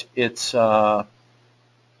 but it's only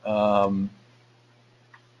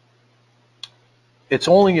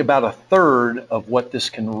about a third of what this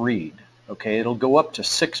can read. Okay, it'll go up to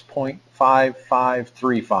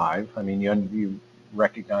 6.5535. I mean, you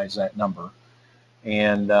recognize that number.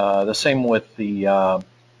 And the same with the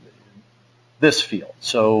this field.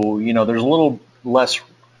 So, you know, there's a little less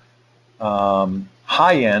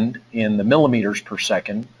high end in the millimeters per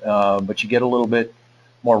second, but you get a little bit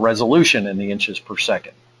more resolution in the inches per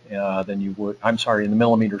second than you would, I'm sorry, in the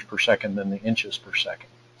millimeters per second than the inches per second.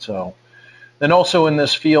 So, then also in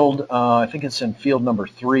this field, I think it's in field number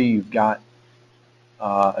 3, you've got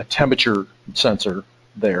a temperature sensor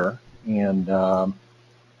there, and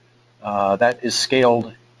that is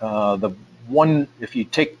scaled. If you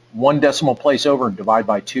take 1 decimal place over and divide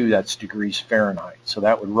by 2, that's degrees Fahrenheit. So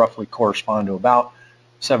that would roughly correspond to about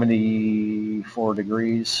 74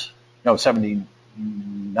 degrees, no,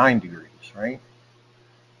 79 degrees, right?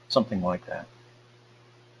 Something like that.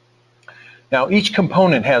 Now, each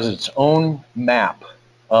component has its own map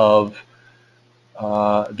of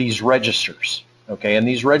these registers. Okay, and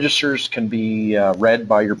these registers can be read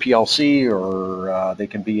by your PLC, or they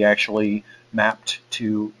can be actually mapped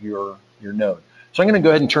to your node. So I'm going to go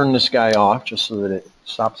ahead and turn this guy off just so that it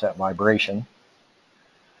stops that vibration.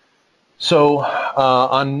 So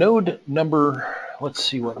on node number, let's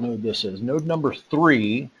see what node this is. Node number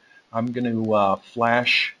 3, I'm going to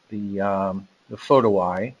flash the photo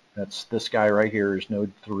eye. That's this guy right here is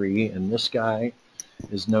node 3, and this guy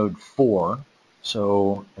is node 4.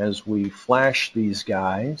 So as we flash these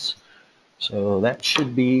guys, so that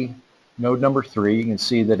should be node number 3. You can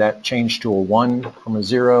see that that changed to a 1 from a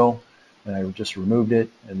 0, and I just removed it,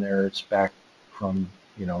 and there it's back from,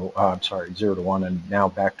 you know, I'm sorry, 0 to 1, and now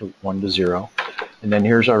back to 1 to 0. And then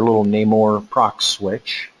here's our little Namor proc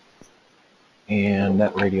switch, and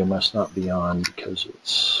that radio must not be on because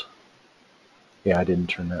it's, yeah, I didn't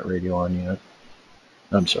turn that radio on yet.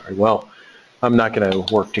 I'm sorry. Well, I'm not going to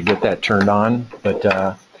work to get that turned on, but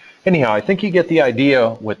anyhow, I think you get the idea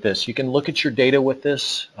with this. You can look at your data with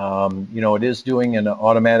this. You know, it is doing an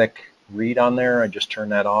automatic read on there. I just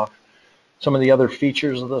turned that off. Some of the other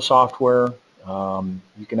features of the software,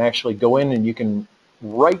 you can actually go in and you can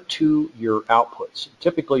write to your outputs.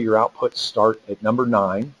 Typically, your outputs start at number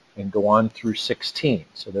 9 and go on through 16.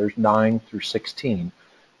 So there's 9 through 16.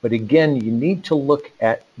 But again, you need to look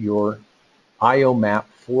at your I/O map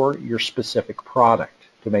for your specific product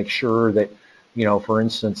to make sure that, you know, for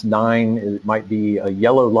instance, 9, it might be a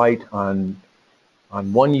yellow light on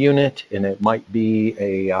one unit, and it might be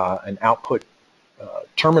an output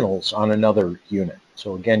terminals on another unit.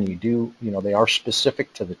 So again, they are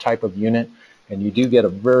specific to the type of unit, and you do get a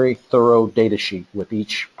very thorough data sheet with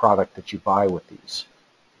each product that you buy with these.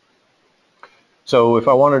 So if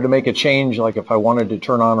I wanted to make a change, like if I wanted to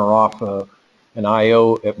turn on or off an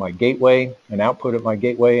I/O at my gateway, an output at my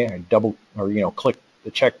gateway, I click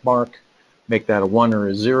the check mark, make that a 1 or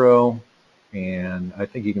a 0, and I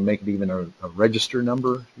think you can make it even a register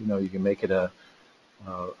number. You can make it a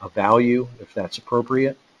value if that's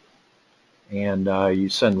appropriate, and you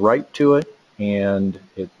send write to it, and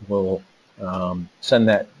it will send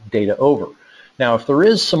that data over. Now, if there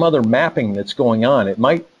is some other mapping that's going on, it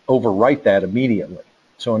might overwrite that immediately.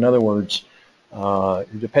 So in other words,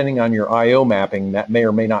 depending on your I/O mapping, that may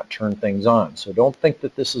or may not turn things on. So don't think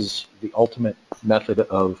that this is the ultimate method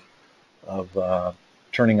of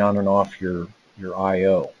turning on and off your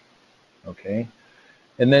I/O. Okay,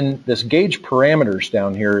 and then this gauge parameters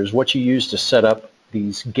down here is what you use to set up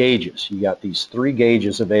these gauges. You got these 3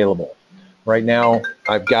 gauges available. Right now,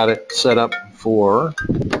 I've got it set up for,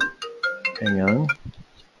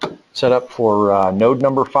 set up for node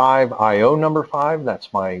number 5, I/O number 5,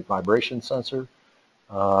 that's my vibration sensor,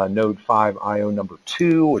 node 5, I/O number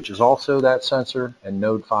 2, which is also that sensor, and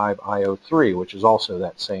node 5, I/O 3, which is also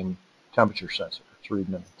that same temperature sensor. It's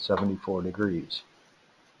reading at 74 degrees.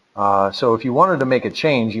 So if you wanted to make a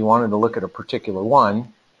change, you wanted to look at a particular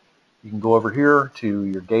one, you can go over here to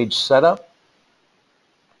your gauge setup,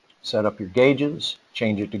 set up your gauges,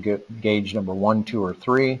 change it to gauge number 1, 2, or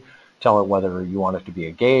 3, tell it whether you want it to be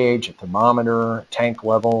a gauge, a thermometer, a tank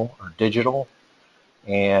level, or digital,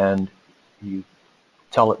 and you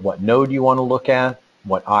tell it what node you want to look at,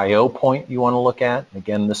 what I/O point you want to look at.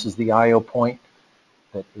 Again, this is the I/O point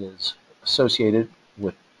that is associated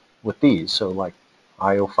with these. So like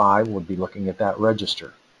I/O 5 would be looking at that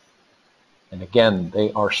register. And again,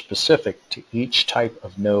 they are specific to each type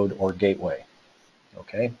of node or gateway.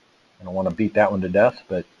 Okay, I don't want to beat that one to death,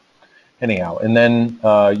 but anyhow. And then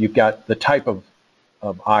you've got the type of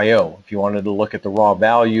I/O. If you wanted to look at the raw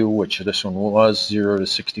value, which this one was 0 to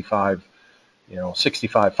 65,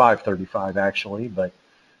 65,535 actually, but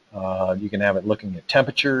you can have it looking at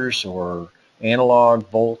temperatures or analog,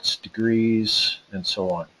 volts, degrees, and so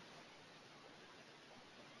on.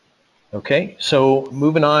 Okay, so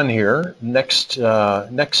moving on here, next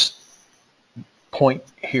point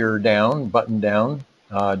here down, button down,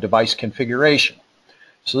 device configuration.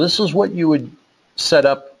 So this is what you would set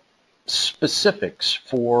up specifics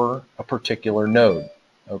for a particular node.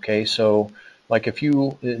 Okay, so like if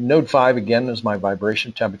node 5 again is my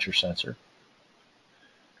vibration temperature sensor.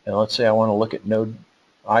 And let's say I want to look at node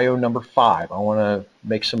I/O number 5. I want to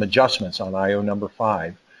make some adjustments on I/O number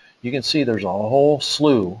 5. You can see there's a whole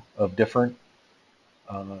slew of different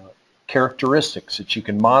characteristics that you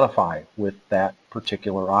can modify with that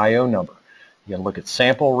particular I/O number. You can look at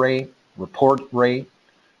sample rate, report rate,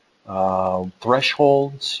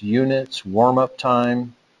 thresholds, units, warm-up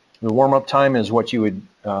time. The warm-up time is what you would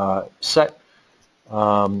set.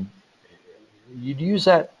 You'd use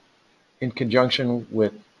that in conjunction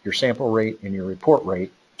with your sample rate and your report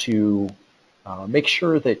rate to make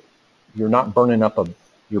sure that you're not burning up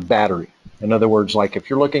your battery. In other words, like if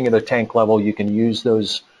you're looking at a tank level, you can use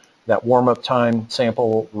that warm-up time,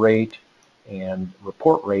 sample rate, and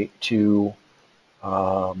report rate to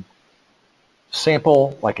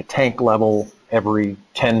sample like a tank level every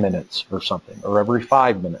 10 minutes or something, or every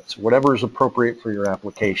 5 minutes, whatever is appropriate for your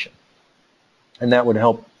application. And that would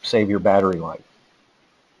help save your battery life.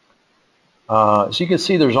 So you can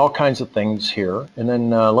see there's all kinds of things here. And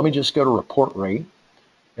then let me just go to report rate.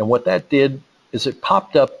 And what that did is it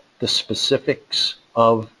popped up the specifics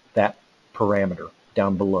of that parameter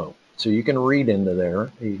down below. So you can read into there.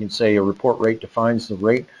 You can say a report rate defines the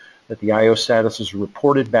rate that the I/O status is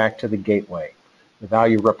reported back to the gateway. The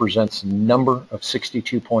value represents the number of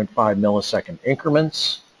 62.5 millisecond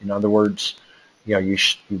increments. In other words, you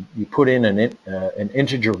put in an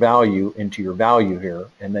integer value into your value here,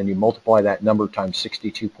 and then you multiply that number times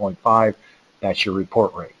 62.5. That's your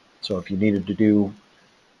report rate. So if you needed to do,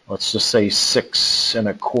 let's just say 6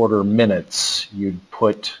 1/4 minutes, you'd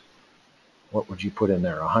put, what would you put in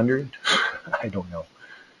there, 100? I don't know.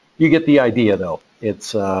 You get the idea though.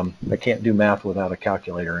 It's I can't do math without a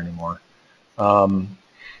calculator anymore.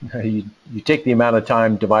 You take the amount of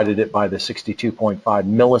time, divided it by the 62.5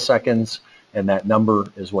 milliseconds, and that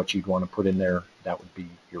number is what you'd want to put in there. That would be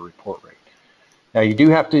your report rate. Now you do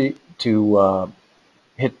have to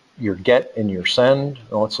hit your get and your send.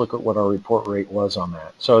 Well, let's look at what our report rate was on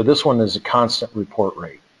that. So this one is a constant report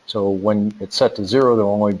rate. So when it's set to 0, there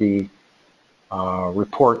will only be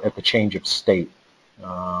report at the change of state.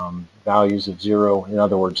 values of 0. In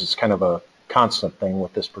other words, it's kind of a constant thing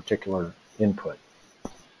with this particular input.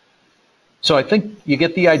 So I think you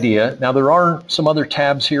get the idea. Now there are some other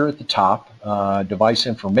tabs here at the top. Device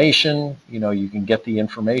information, you can get the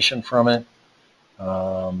information from it.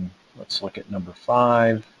 Let's look at number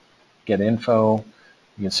 5, get info.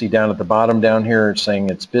 You can see down at the bottom down here it's saying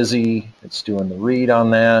it's busy, it's doing the read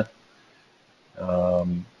on that.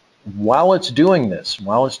 While it's doing this,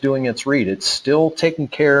 while it's doing its read, it's still taking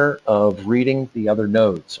care of reading the other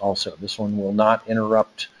nodes also. This one will not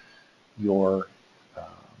interrupt your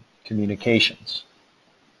communications.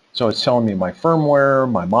 So it's telling me my firmware,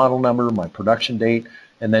 my model number, my production date,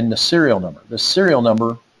 and then the serial number. The serial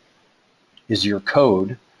number is your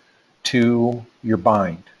code to your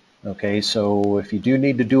bind. Okay, so if you do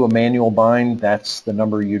need to do a manual bind, that's the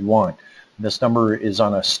number you'd want. This number is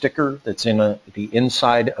on a sticker that's in the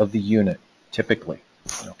inside of the unit, typically.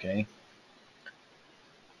 Okay.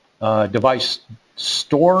 Device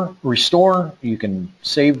restore, you can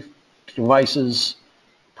save devices,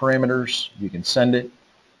 parameters, you can send it.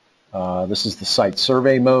 This is the site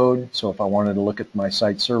survey mode, so if I wanted to look at my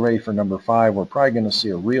site survey for number 5, we're probably going to see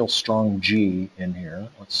a real strong G in here.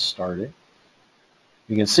 Let's start it.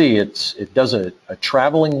 You can see it does a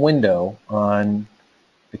traveling window on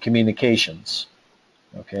the communications.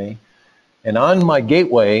 Okay, and on my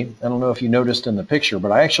gateway, I don't know if you noticed in the picture,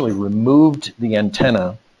 but I actually removed the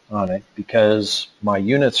antenna on it because my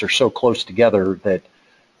units are so close together that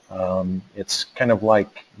it's kind of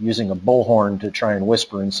like using a bullhorn to try and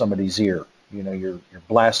whisper in somebody's ear. You're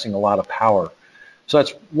blasting a lot of power. So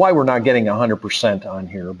that's why we're not getting 100% on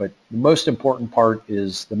here, but the most important part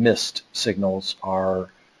is the mist signals are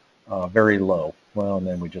very low. Well, and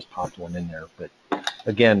then we just popped one in there, but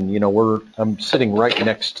again, I'm sitting right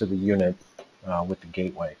next to the unit with the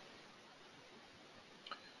gateway.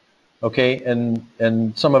 Okay,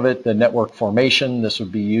 and some of it, the network formation, this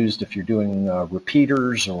would be used if you're doing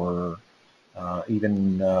repeaters or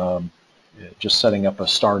even just setting up a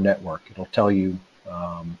star network. It'll tell you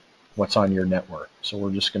what's on your network. So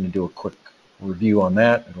we're just going to do a quick review on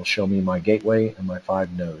that. It'll show me my gateway and my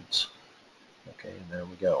 5 nodes. Okay, and there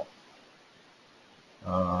we go.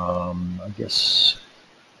 I guess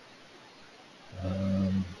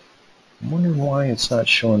I'm wondering why it's not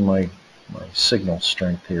showing my signal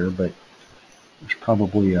strength here, but there's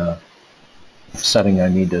probably a setting I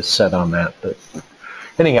need to set on that. But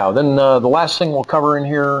anyhow, then the last thing we'll cover in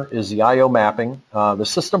here is the I/O mapping. The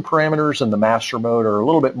system parameters and the master mode are a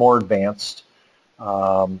little bit more advanced.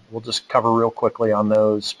 We'll just cover real quickly on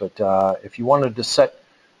those, but if you wanted to set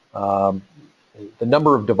the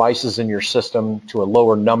number of devices in your system to a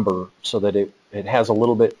lower number so that it has a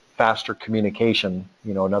little bit faster communication,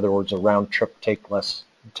 in other words, a round trip takes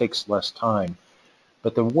less time.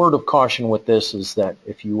 But the word of caution with this is that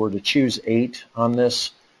if you were to choose 8 on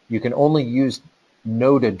this, you can only use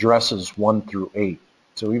node addresses 1 through 8.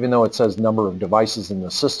 So even though it says number of devices in the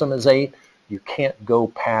system is 8, you can't go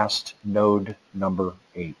past node number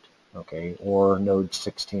 8, okay, or node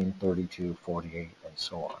 16, 32, 48, and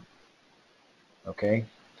so on. Okay,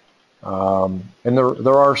 and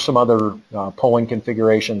there are some other polling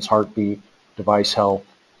configurations: heartbeat, device health.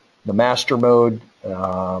 The master mode,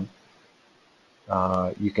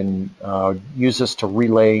 you can use this to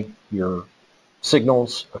relay your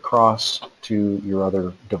signals across to your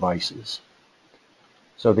other devices.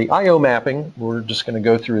 So the I/O mapping, we're just going to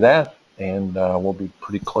go through that, and we'll be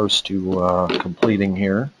pretty close to completing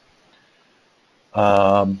here.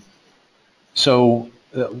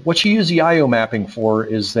 What you use the I/O mapping for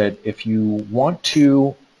is that if you want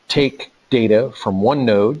to take data from one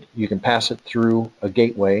node, you can pass it through a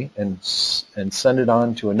gateway and send it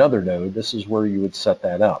on to another node. This is where you would set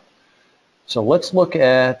that up. So let's look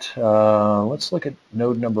at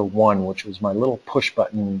node number 1, which was my little push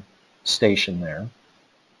button station there.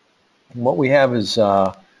 And what we have is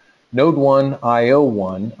node 1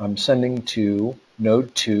 IO1. I'm sending to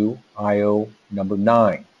node 2 IO number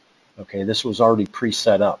 9. Okay, this was already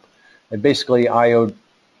pre-set up. And basically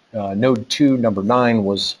node 2 number 9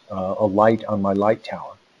 was a light on my light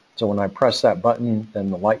tower. So when I press that button, then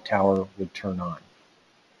the light tower would turn on.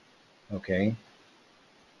 Okay,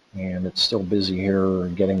 and it's still busy here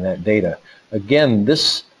getting that data. Again,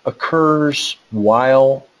 this occurs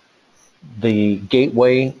while the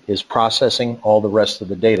gateway is processing all the rest of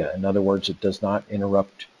the data. In other words, it does not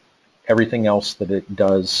interrupt everything else that it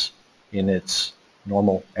does in its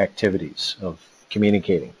normal activities of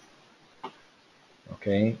communicating.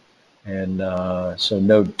 Okay, and so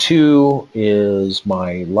node 2 is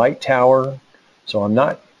my light tower. So I'm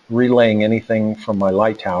not relaying anything from my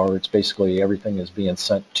light tower. It's basically everything is being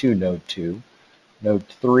sent to node 2. Node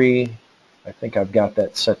 3, I think I've got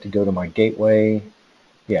that set to go to my gateway.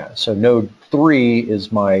 Yeah, so node 3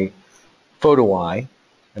 is my photo eye,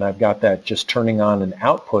 and I've got that just turning on an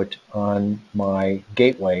output on my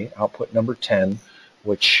gateway, output number 10,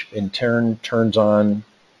 which in turn turns on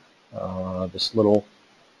this little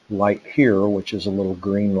light here, which is a little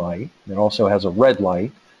green light. It also has a red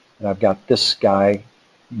light, and I've got this guy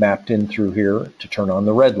mapped in through here to turn on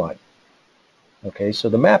the red light. Okay, so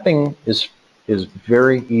the mapping is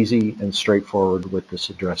very easy and straightforward with this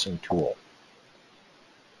addressing tool.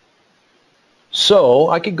 So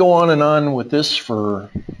I could go on with this for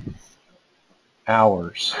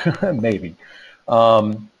hours, maybe.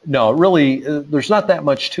 No, really, there's not that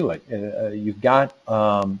much to it. You've got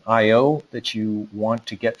I/O that you want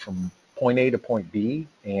to get from point A to point B,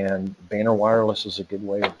 and Banner Wireless is a good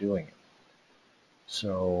way of doing it.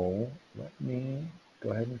 So let me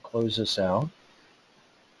go ahead and close this out.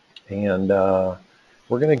 And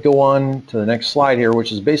we're going to go on to the next slide here,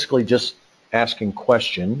 which is basically just asking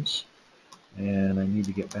questions. And I need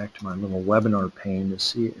to get back to my little webinar pane to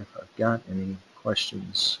see if I've got any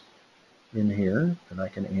questions in here that I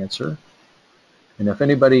can answer. And if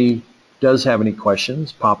anybody does have any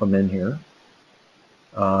questions, pop them in here.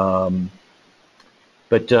 You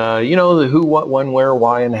know, the who, what, when, where,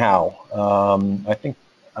 why, and how. I think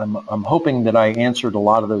I'm hoping that I answered a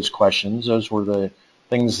lot of those questions. Those were the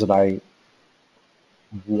things that I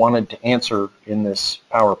wanted to answer in this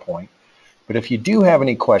PowerPoint. But if you do have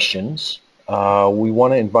any questions, we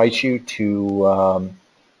want to invite you to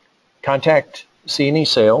contact C&E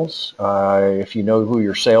Sales. If you know who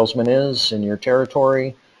your salesman is in your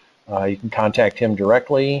territory, you can contact him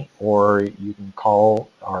directly, or you can call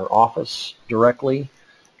our office directly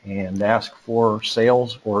and ask for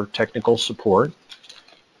sales or technical support.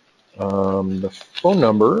 The phone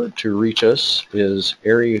number to reach us is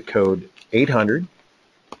area code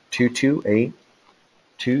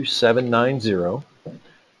 800-228-2790.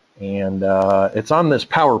 And it's on this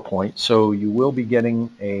PowerPoint, so you will be getting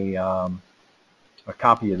a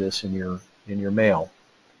copy of this in your mail.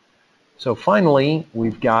 So finally,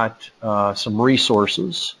 we've got some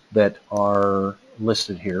resources that are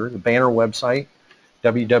listed here. The Banner website,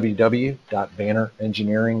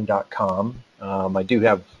 www.bannerengineering.com. I do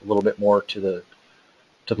have a little bit more to the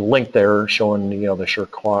link there, showing the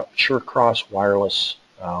SureCross Wireless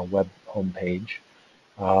web homepage.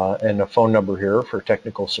 And a phone number here for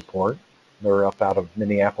technical support. They're up out of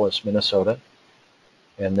Minneapolis, Minnesota.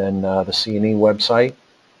 And then the C&E website,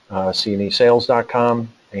 cnesales.com,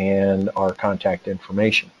 and our contact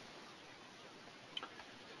information.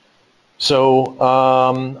 So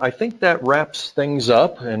I think that wraps things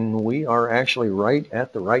up, and we are actually right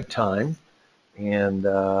at the right time. And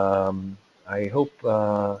I hope,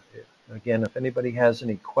 again, if anybody has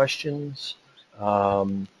any questions,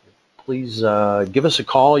 please give us a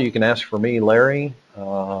call. You can ask for me, Larry,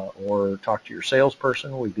 or talk to your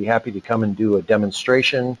salesperson. We'd be happy to come and do a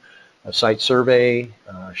demonstration, a site survey,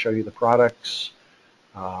 show you the products,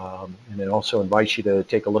 and then also invite you to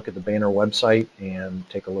take a look at the Banner website and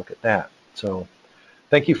take a look at that. So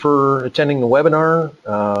thank you for attending the webinar.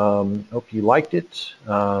 Hope you liked it.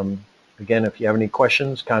 Again, if you have any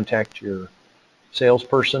questions, contact your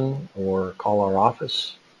salesperson or call our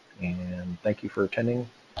office. And thank you for attending.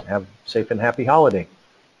 Have a safe and happy holiday.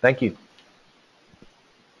 Thank you.